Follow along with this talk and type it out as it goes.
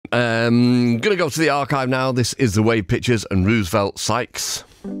Gonna go to the archive now. This is The Wave Pictures and Roosevelt, Sykes.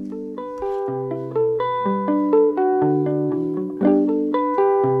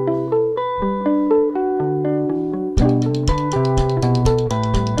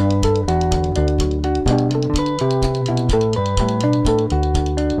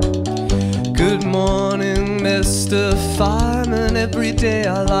 Good morning, Mr. Fireman. Every day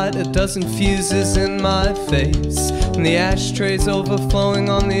I light a dozen fuses in my face, and the ashtray's overflowing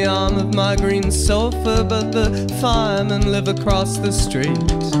on the arm of my green sofa. But the firemen live across the street,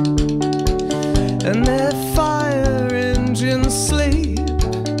 and their fire engines sleep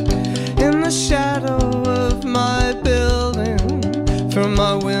in the shadow of my building. From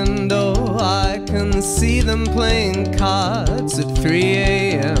my window I can see them playing cards at 3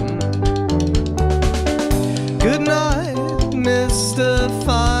 a.m. Good night, Mr.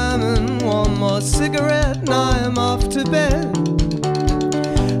 Fireman. One more cigarette and I am off to bed.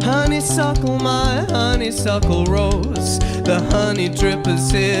 Honeysuckle, my honeysuckle rose. The honey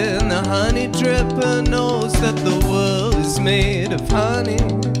dripper's here, and the honey dripper knows that the world is made of honey.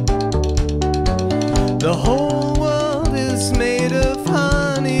 The whole world is made of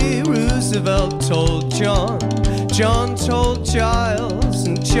honey. Roosevelt told John, John told Giles,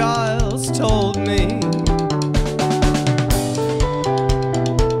 and Giles told me.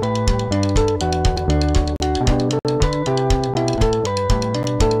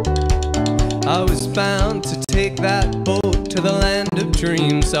 I was bound to take that boat to the land of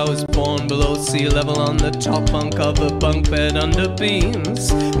dreams. I was born below sea level on the top bunk of a bunk bed under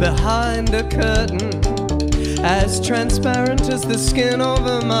beams, behind a curtain as transparent as the skin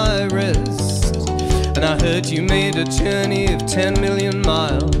over my wrist. And I heard you made a journey of 10 million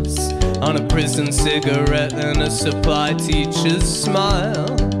miles on a prison cigarette and a supply teacher's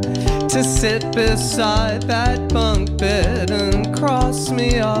smile, to sit beside that bunk bed and cross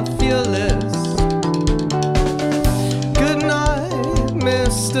me off your list. Good night,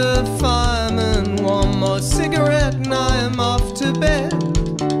 Mr. Fireman. One more cigarette and I am off to bed.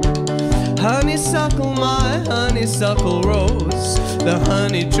 Honeysuckle, my honeysuckle rose. The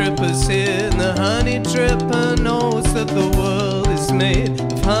honey dripper's here, and the honey dripper knows that the world is made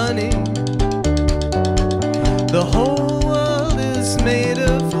of honey. The whole world is made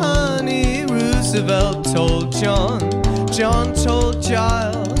of honey. Roosevelt told John, John told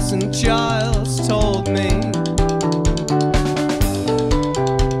Giles, and Giles told me.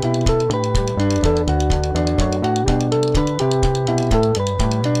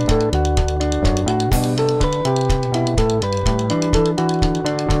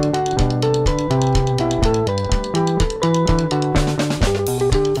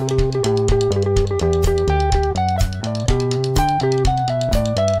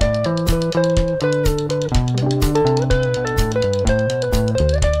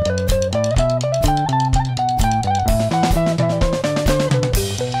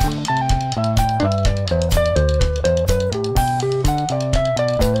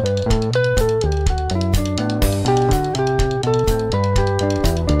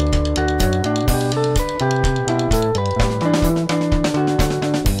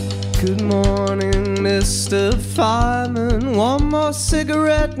 Good morning, Mr. Fireman. One more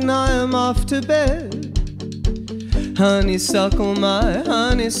cigarette and I am off to bed. Honeysuckle, my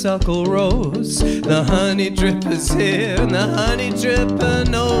honeysuckle rose. The honey dripper's here, and the honey dripper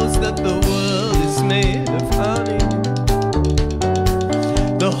knows that the world is made of honey.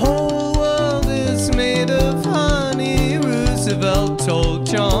 The whole world is made of honey. Roosevelt told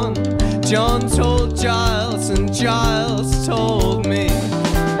John, John told Giles, and Giles told me.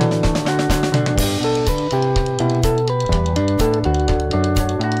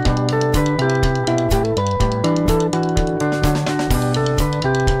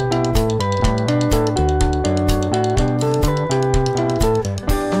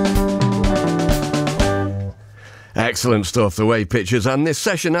 Excellent stuff, The Wave Pictures. And this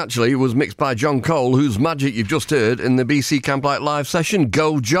session actually was mixed by John Cole, whose magic you've just heard in the BC Camplight Live session.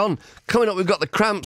 Go, John. Coming up, we've got the Cramps.